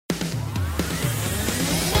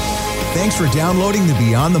Thanks for downloading the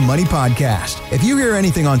Beyond the Money podcast. If you hear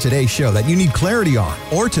anything on today's show that you need clarity on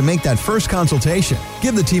or to make that first consultation,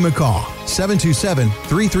 give the team a call,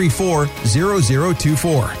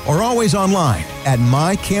 727-334-0024, or always online at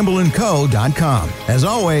mycampbellandco.com. As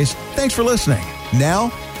always, thanks for listening.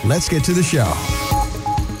 Now, let's get to the show.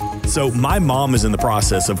 So my mom is in the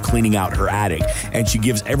process of cleaning out her attic, and she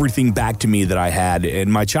gives everything back to me that I had in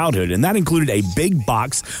my childhood. And that included a big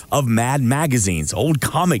box of Mad magazines, old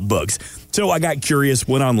comic books. So I got curious,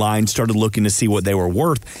 went online, started looking to see what they were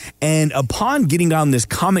worth. And upon getting down this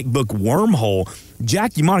comic book wormhole,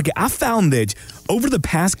 Jackie, Monica, I found that over the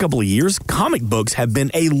past couple of years, comic books have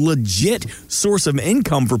been a legit source of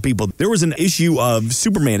income for people. There was an issue of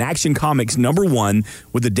Superman Action Comics #1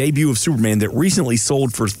 with the debut of Superman that recently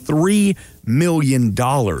sold for $3 million.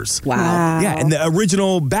 Wow. Yeah, and the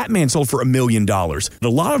original Batman sold for $1 million. A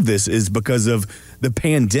lot of this is because of the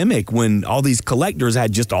pandemic, when all these collectors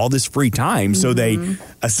had just all this free time. So they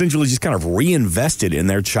essentially just kind of reinvested in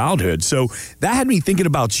their childhood. So that had me thinking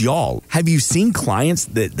about y'all. Have you seen clients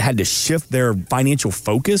that had to shift their financial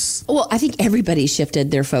focus? Well, I think everybody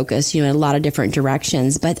shifted their focus, in a lot of different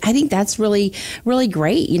directions. But I think that's really, really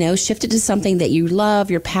great. Shift it to something that you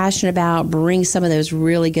love, you're passionate about, bring some of those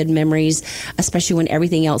really good memories, especially when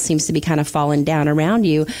everything else seems to be kind of falling down around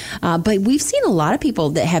you. But we've seen a lot of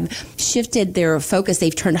people that have shifted their focus.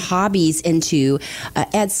 They've turned hobbies into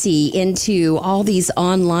Etsy, into all these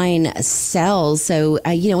online sales. So,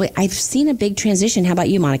 I've seen a big transition. How about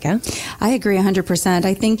you, Monica? I agree 100%.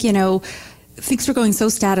 I think, things were going so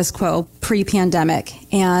status quo pre-pandemic.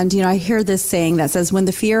 And, I hear this saying that says, when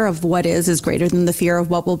the fear of what is greater than the fear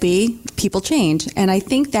of what will be, people change. And I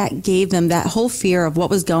think that gave them that whole fear of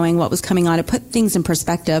what was coming on. It put things in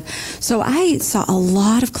perspective. So I saw a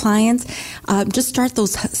lot of clients just start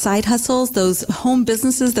those side hustles, those home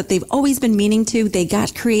businesses that they've always been meaning to. They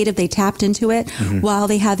got creative. They tapped into it while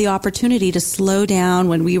they had the opportunity to slow down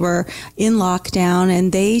when we were in lockdown.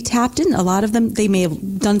 And they tapped in. A lot of them, they may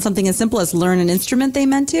have done something as simple as learn an instrument they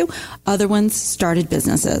meant to. Other ones started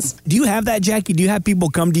businesses. Do you have that, Jackie? Do you have people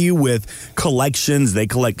come to you with collections? They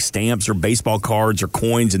collect stamps or baseball cards or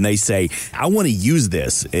coins, and they say, I want to use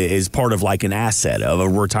this as part of like an asset of a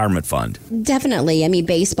retirement fund. Definitely. I mean,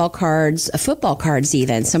 baseball cards, football cards,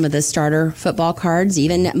 even some of the starter football cards,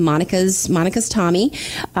 even Monica's Tommy,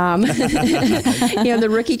 the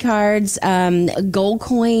rookie cards, gold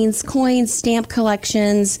coins, stamp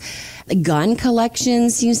collections. Gun collection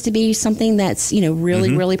seems to be something that's,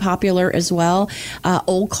 really, really popular as well.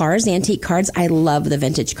 Old cars, antique cars. I love the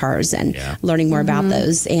vintage cars and learning more about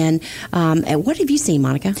those. And what have you seen,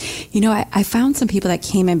 Monica? I found some people that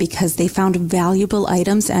came in because they found valuable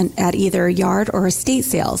items at either yard or estate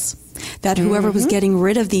sales. That whoever was getting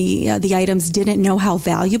rid of the items didn't know how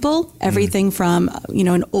valuable everything from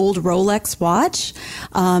an old Rolex watch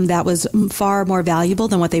that was far more valuable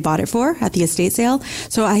than what they bought it for at the estate sale.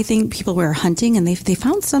 So I think people were hunting and they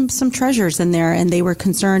found some treasures in there, and they were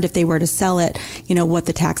concerned if they were to sell it, what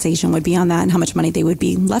the taxation would be on that and how much money they would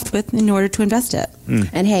be left with in order to invest it.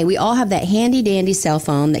 And hey, we all have that handy dandy cell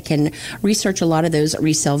phone that can research a lot of those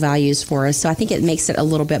resale values for us. So I think it makes it a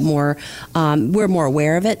little bit more, we're more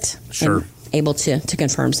aware of it. Sure. Able to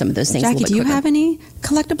confirm some of those things. Jackie, do you have any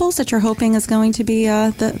collectibles that you're hoping is going to be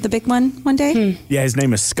the big one day? Yeah, his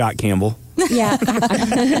name is Scott Campbell. Yeah.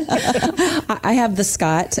 I have the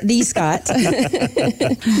Scott.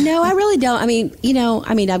 No, I really don't.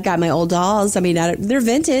 I've got my old dolls. They're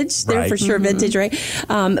vintage. They're for sure vintage, right?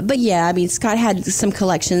 But yeah, Scott had some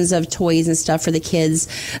collections of toys and stuff for the kids,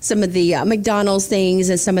 some of the McDonald's things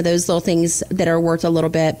and some of those little things that are worth a little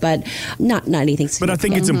bit, but not anything significant. But I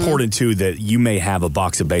think it's important, too, that you may have a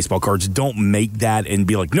box of baseball cards. Don't make that and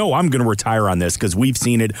be like, no, I'm going to retire on this, because we've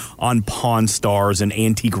seen it on Pawn Stars and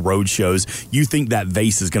Antique Roadshows. You think that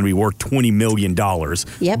vase is going to be worth $20 million,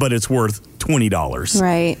 but it's worth $20.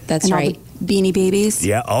 Right. That's right. Beanie Babies.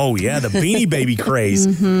 Yeah. Oh, yeah. The Beanie Baby craze.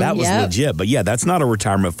 That was legit. But yeah, that's not a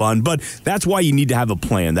retirement fund. But that's why you need to have a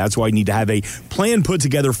plan. That's why you need to have a plan put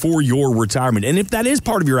together for your retirement. And if that is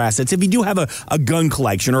part of your assets, if you do have a gun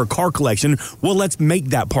collection or a car collection, well, let's make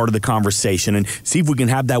that part of the conversation and see if we can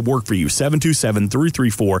have that work for you.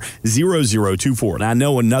 727-334-0024. And I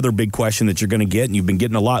know another big question that you're going to get, and you've been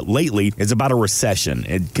getting a lot lately, is about a recession.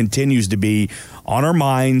 It continues to be on our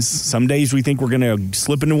minds. Some days we think we're going to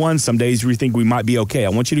slip into one. Some days we think we might be okay. I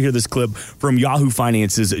want you to hear this clip from Yahoo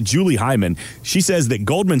Finance's Julie Hyman. She says that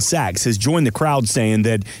Goldman Sachs has joined the crowd saying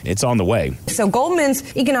that it's on the way. So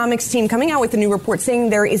Goldman's economics team coming out with a new report saying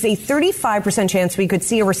there is a 35% chance we could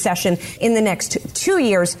see a recession in the next 2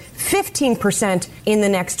 years, 15% in the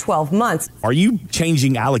next 12 months. Are you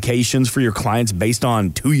changing allocations for your clients based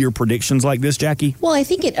on 2-year predictions like this, Jackie? Well, I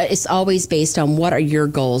think it's always based on what are your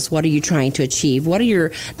goals? What are you trying to achieve? What are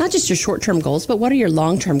your, not just your short-term goals, but what are your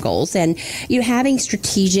long-term goals? And having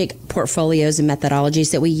strategic portfolios and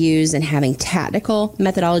methodologies that we use and having tactical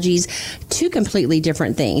methodologies, two completely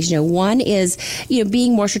different things. One is,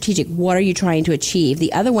 being more strategic. What are you trying to achieve?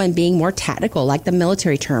 The other one being more tactical, like the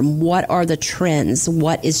military term. What are the trends?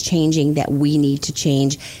 What is changing that we need to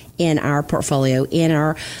change in our portfolio, in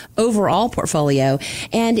our overall portfolio?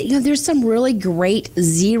 And, there's some really great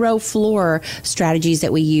zero floor strategies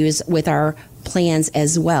that we use with our plans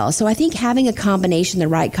as well. So I think having a combination, the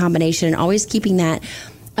right combination, and always keeping that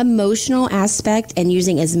emotional aspect and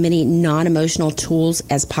using as many non-emotional tools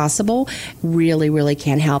as possible really, really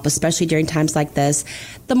can help, especially during times like this.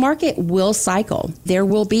 The market will cycle. There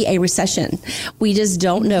will be a recession. We just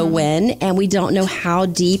don't know when, and we don't know how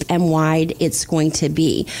deep and wide it's going to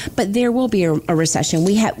be. But there will be a recession.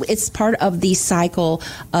 It's part of the cycle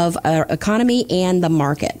of our economy and the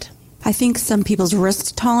market. I think some people's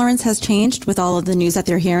risk tolerance has changed with all of the news that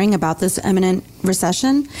they're hearing about this imminent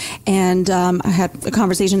recession. And I had a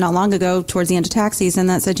conversation not long ago towards the end of tax season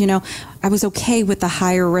that said, I was okay with the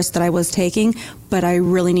higher risk that I was taking, but I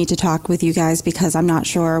really need to talk with you guys because I'm not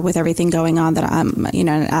sure with everything going on that I'm,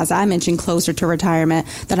 as I mentioned, closer to retirement,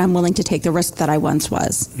 that I'm willing to take the risk that I once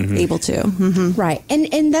was able to. Mm-hmm. Right.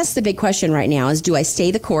 And that's the big question right now is, do I stay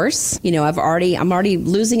the course? I'm already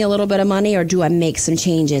losing a little bit of money, or do I make some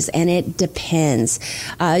changes? And it depends.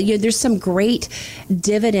 There's some great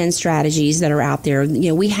dividend strategies that are out there.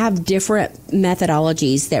 We have different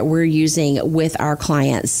methodologies that we're using with our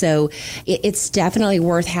clients. So it's definitely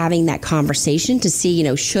worth having that conversation to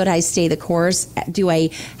see, should I stay the course? Do I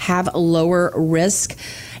have a lower risk?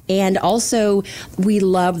 And also, we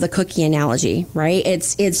love the cookie analogy, right?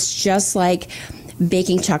 It's just like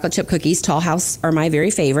baking chocolate chip cookies. Tall House are my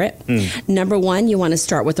very favorite. Number one, you want to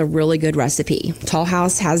start with a really good recipe. Tall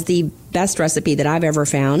House has the best recipe that I've ever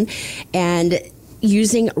found. And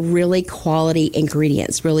using really quality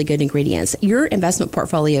ingredients, really good ingredients. Your investment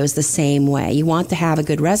portfolio is the same way. You want to have a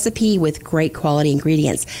good recipe with great quality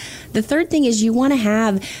ingredients. The third thing is you want to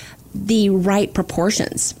have the right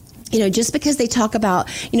proportions. Just because they talk about,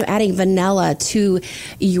 adding vanilla to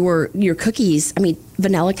your cookies,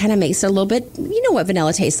 vanilla kind of makes it a little bit, what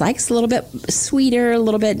vanilla tastes like. It's a little bit sweeter, a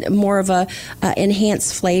little bit more of a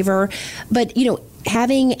enhanced flavor. But,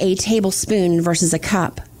 having a tablespoon versus a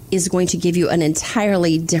cup is going to give you an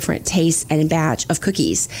entirely different taste and batch of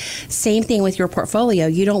cookies. Same thing with your portfolio.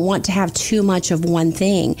 You don't want to have too much of one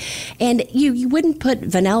thing. And you wouldn't put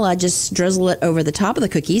vanilla, just drizzle it over the top of the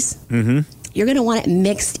cookies. Mm-hmm. You're going to want it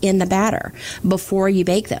mixed in the batter before you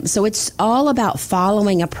bake them. So it's all about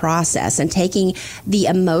following a process and taking the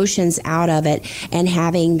emotions out of it and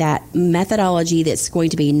having that methodology that's going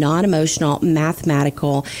to be non-emotional,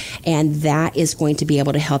 mathematical, and that is going to be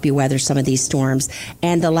able to help you weather some of these storms.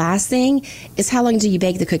 And the last thing is, how long do you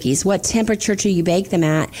bake the cookies? What temperature do you bake them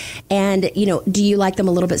at? And, do you like them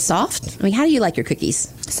a little bit soft? How do you like your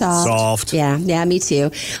cookies? Soft. Yeah, me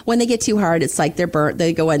too. When they get too hard, it's like they're burnt.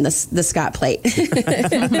 They go in the Scott plate. But,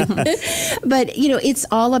 it's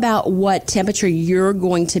all about what temperature you're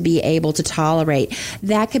going to be able to tolerate.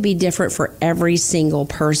 That could be different for every single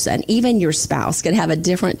person. Even your spouse could have a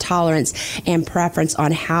different tolerance and preference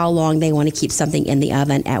on how long they want to keep something in the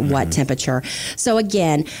oven at what temperature. So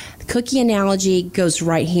again, cookie analogy goes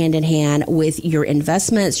right hand in hand with your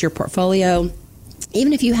investments, your portfolio.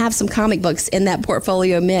 Even if you have some comic books in that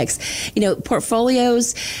portfolio mix,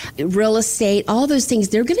 portfolios, real estate, all those things,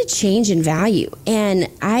 they're going to change in value. And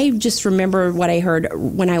I just remember what I heard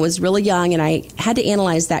when I was really young, and I had to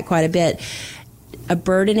analyze that quite a bit. A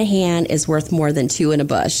bird in a hand is worth more than two in a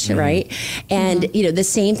bush, right? And, the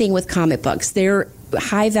same thing with comic books. They're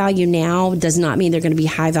high value now does not mean they're going to be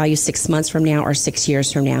high value 6 months from now or 6 years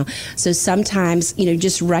from now. So sometimes,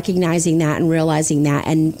 just recognizing that and realizing that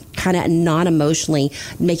and kind of non-emotionally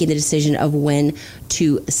making the decision of when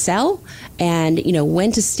to sell and,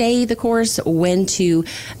 when to stay the course, when to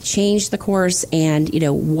change the course, and,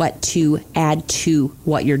 what to add to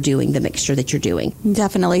what you're doing, the mixture that you're doing.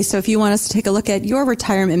 Definitely. So if you want us to take a look at your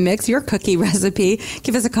retirement mix, your cookie recipe,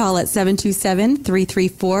 give us a call at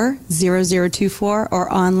 727-334-0024. store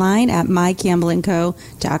or online at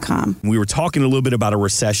mygambleandco.com. We were talking a little bit about a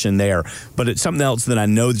recession there, but it's something else that I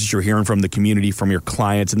know that you're hearing from the community, from your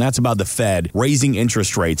clients, and that's about the Fed raising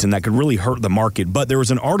interest rates, and that could really hurt the market. But there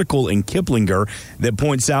was an article in Kiplinger that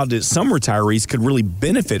points out that some retirees could really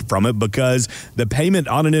benefit from it because the payment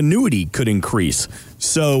on an annuity could increase.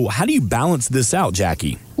 So how do you balance this out,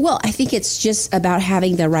 Jackie? Well, I think it's just about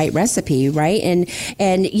having the right recipe, right?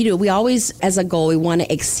 And we always, as a goal, we want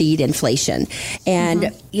to exceed inflation.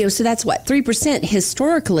 And, so that's what, 3%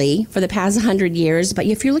 historically for the past 100 years. But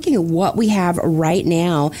if you're looking at what we have right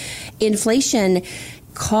now, inflation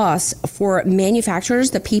costs for manufacturers,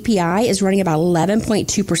 the PPI is running about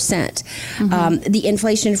 11.2%. The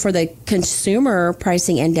inflation for the consumer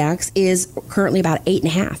pricing index is currently about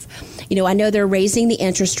 8.5%. I know they're raising the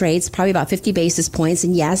interest rates, probably about 50 basis points.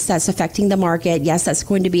 And yes, that's affecting the market. Yes, that's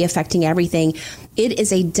going to be affecting everything. It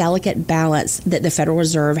is a delicate balance that the Federal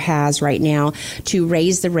Reserve has right now to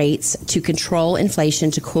raise the rates, to control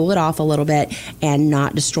inflation, to cool it off a little bit, and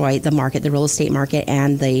not destroy the market, the real estate market,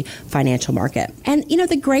 and the financial market. And,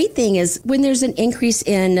 the great thing is when there's an increase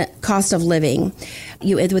in cost of living,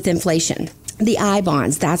 with inflation, the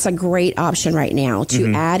I-bonds, that's a great option right now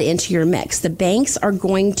to add into your mix. The banks are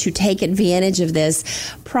going to take advantage of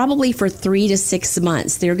this probably for 3 to 6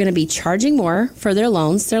 months. They're going to be charging more for their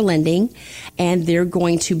loans, their lending, and they're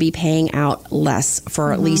going to be paying out less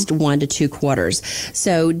for at least 1 to 2 quarters.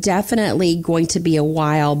 So definitely going to be a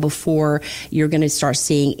while before you're going to start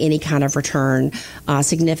seeing any kind of return,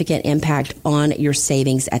 significant impact on your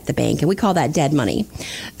savings at the bank. And we call that dead money.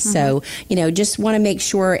 So, just want to make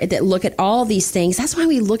sure that look at all these things. That's why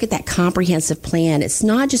we look at that comprehensive plan. It's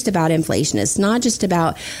not just about inflation. It's not just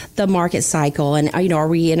about the market cycle. And, are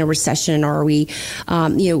we in a recession, or are we,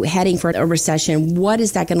 heading for a recession? What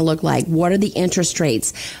is that going to look like? What are the interest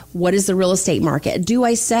rates? What is the real estate market? Do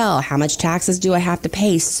I sell? How much taxes do I have to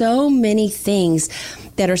pay? So many things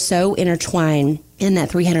that are so intertwined in that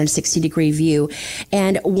 360-degree view.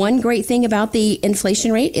 And one great thing about the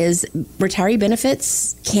inflation rate is retiree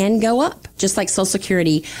benefits can go up, just like Social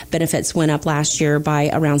Security benefits went up last year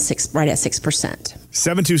by around 6%.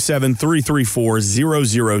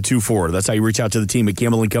 727-334-0024. That's how you reach out to the team at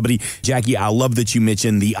Campbell & Company. Jackie, I love that you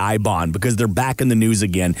mentioned the I-bond because they're back in the news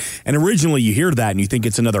again. And originally you hear that and you think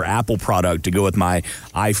it's another Apple product to go with my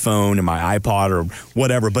iPhone and my iPod or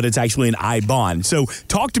whatever, but it's actually an I-bond. So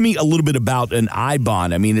talk to me a little bit about an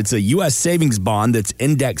I-bond. I mean, it's a U.S. savings bond that's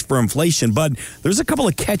indexed for inflation, but there's a couple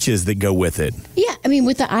of catches that go with it. Yeah, I mean,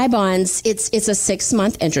 with the I-bonds, it's a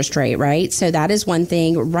 6-month interest rate, right? So that is one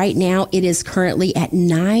thing. Right now, it is currently at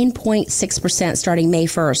 9.6% starting May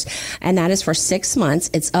 1st, and that is for 6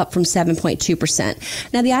 months. It's up from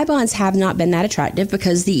 7.2%. Now, the I-bonds have not been that attractive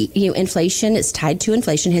because the inflation is tied to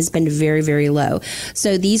inflation has been very, very low.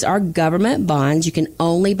 So these are government bonds. You can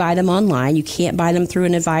only buy them online. You can't buy them through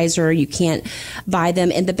an advisor. You can't buy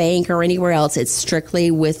them in the bank or anywhere else. It's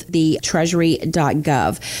strictly with the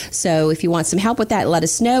treasury.gov. So if you want some help with that, let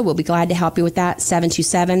us know. We'll be glad to help you with that.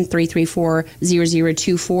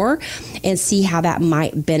 727-334-0024 and see how that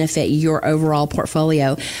might benefit your overall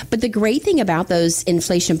portfolio. But the great thing about those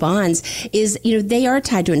inflation bonds is, they are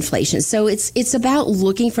tied to inflation. So it's about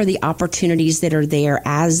looking for the opportunities that are there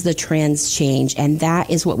as the trends change. And that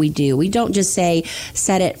is what we do. We don't just say,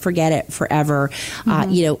 set it, forget it forever.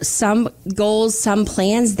 Some goals, some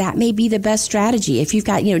plans, that may be the best strategy. If you've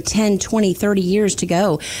got, 10, 20, 30 years to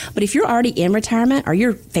go. But if you're already in retirement or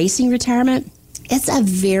you're facing retirement, it's a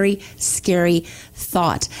very scary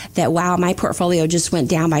thought that, wow, my portfolio just went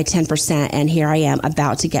down by 10% and here I am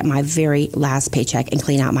about to get my very last paycheck and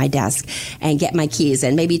clean out my desk and get my keys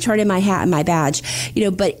and maybe turn in my hat and my badge,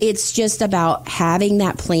 but it's just about having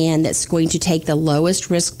that plan that's going to take the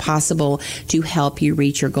lowest risk possible to help you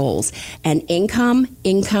reach your goals. And income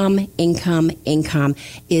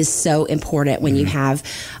is so important when you have,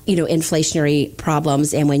 inflationary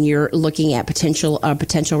problems and when you're looking at potential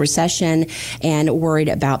recession and worried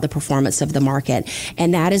about the performance of the market.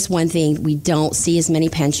 And that is one thing we don't see as many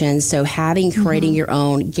pensions. So creating your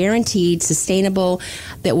own guaranteed, sustainable,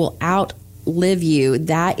 that will outlive you,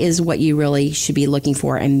 that is what you really should be looking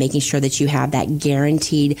for and making sure that you have that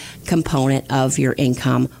guaranteed component of your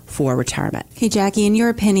income for retirement. Hey, Jackie, in your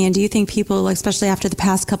opinion, do you think people, especially after the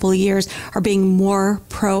past couple of years, are being more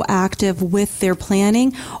proactive with their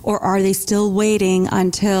planning, or are they still waiting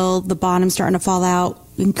until the bottom's starting to fall out,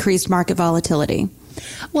 increased market volatility?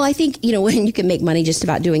 Well, I think, when you can make money just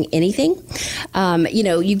about doing anything,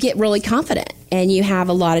 you get really confident and you have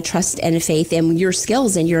a lot of trust and faith in your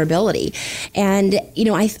skills and your ability. And,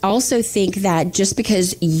 I also think that just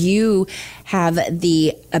because you have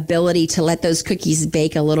the ability to let those cookies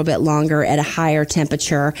bake a little bit longer at a higher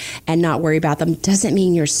temperature and not worry about them doesn't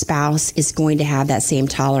mean your spouse is going to have that same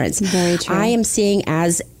tolerance. Very true. I am seeing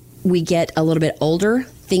as we get a little bit older,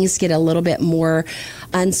 things get a little bit more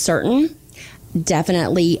uncertain.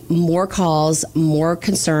 Definitely more calls, more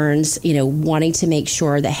concerns, wanting to make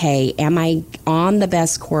sure that, hey, am I on the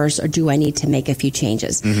best course or do I need to make a few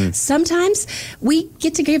changes? Mm-hmm. Sometimes we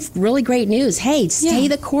get to give really great news. Hey, stay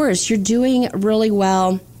the course. You're doing really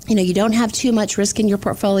well. You don't have too much risk in your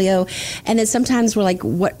portfolio. And then sometimes we're like,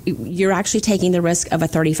 what? You're actually taking the risk of a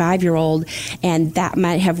 35-year-old, and that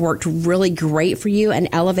might have worked really great for you and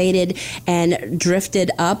elevated and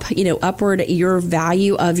drifted up, upward your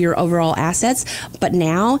value of your overall assets. But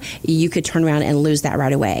now you could turn around and lose that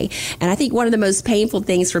right away. And I think one of the most painful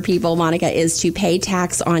things for people, Monica, is to pay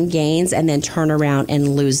tax on gains and then turn around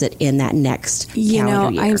and lose it in that next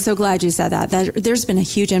calendar year. I'm so glad you said that. There's been a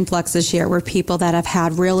huge influx this year where people that have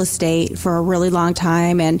had real estate for a really long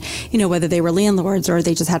time, and whether they were landlords or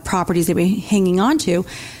they just had properties they were hanging on to,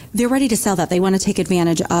 they're ready to sell that. They want to take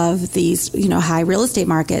advantage of these high real estate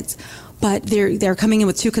markets, but they're coming in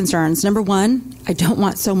with two concerns. Number one, I don't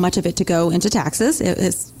want so much of it to go into taxes.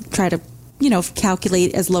 It's try to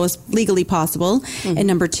calculate as low as legally possible. Mm-hmm. And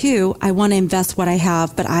number two, I want to invest what I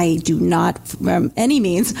have, but I do not, from any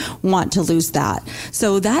means, want to lose that.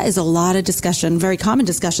 So that is a lot of discussion, very common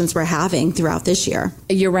discussions we're having throughout this year.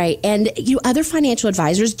 You're right. And other financial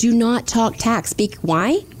advisors do not talk tax.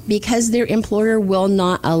 Why? Because their employer will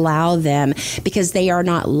not allow them, because they are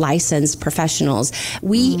not licensed professionals.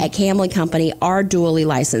 We at Campbell & Company are dually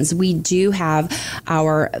licensed. We do have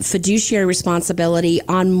our fiduciary responsibility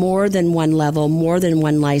on more than one level, more than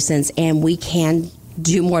one license, and we can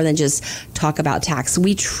do more than just talk about tax.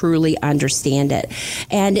 We truly understand it.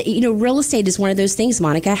 And, real estate is one of those things,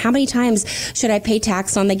 Monica. How many times should I pay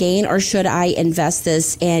tax on the gain, or should I invest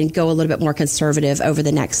this and go a little bit more conservative over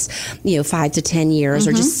the next, 5 to 10 years,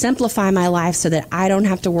 or just simplify my life so that I don't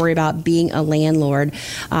have to worry about being a landlord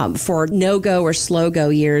for no-go or slow-go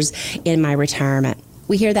years in my retirement?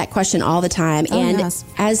 We hear that question all the time. As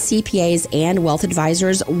CPAs and wealth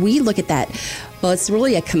advisors, we look at that. Well, it's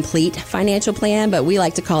really a complete financial plan, but we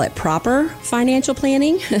like to call it proper financial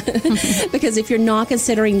planning because if you're not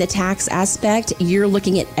considering the tax aspect, you're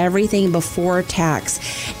looking at everything before tax,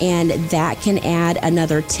 and that can add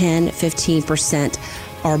another 10,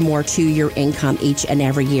 15% or more to your income each and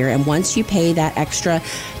every year. And once you pay that extra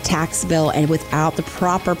tax bill, and without the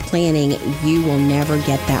proper planning, you will never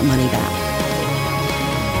get that money back.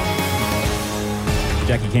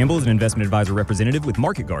 Jackie Campbell is an investment advisor representative with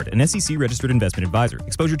Market Guard, an SEC-registered investment advisor.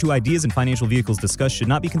 Exposure to ideas and financial vehicles discussed should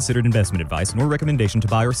not be considered investment advice, nor recommendation to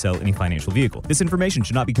buy or sell any financial vehicle. This information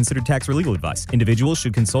should not be considered tax or legal advice. Individuals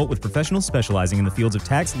should consult with professionals specializing in the fields of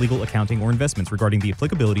tax, legal, accounting, or investments regarding the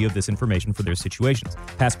applicability of this information for their situations.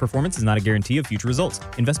 Past performance is not a guarantee of future results.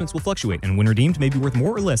 Investments will fluctuate, and when redeemed may be worth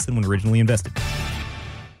more or less than when originally invested.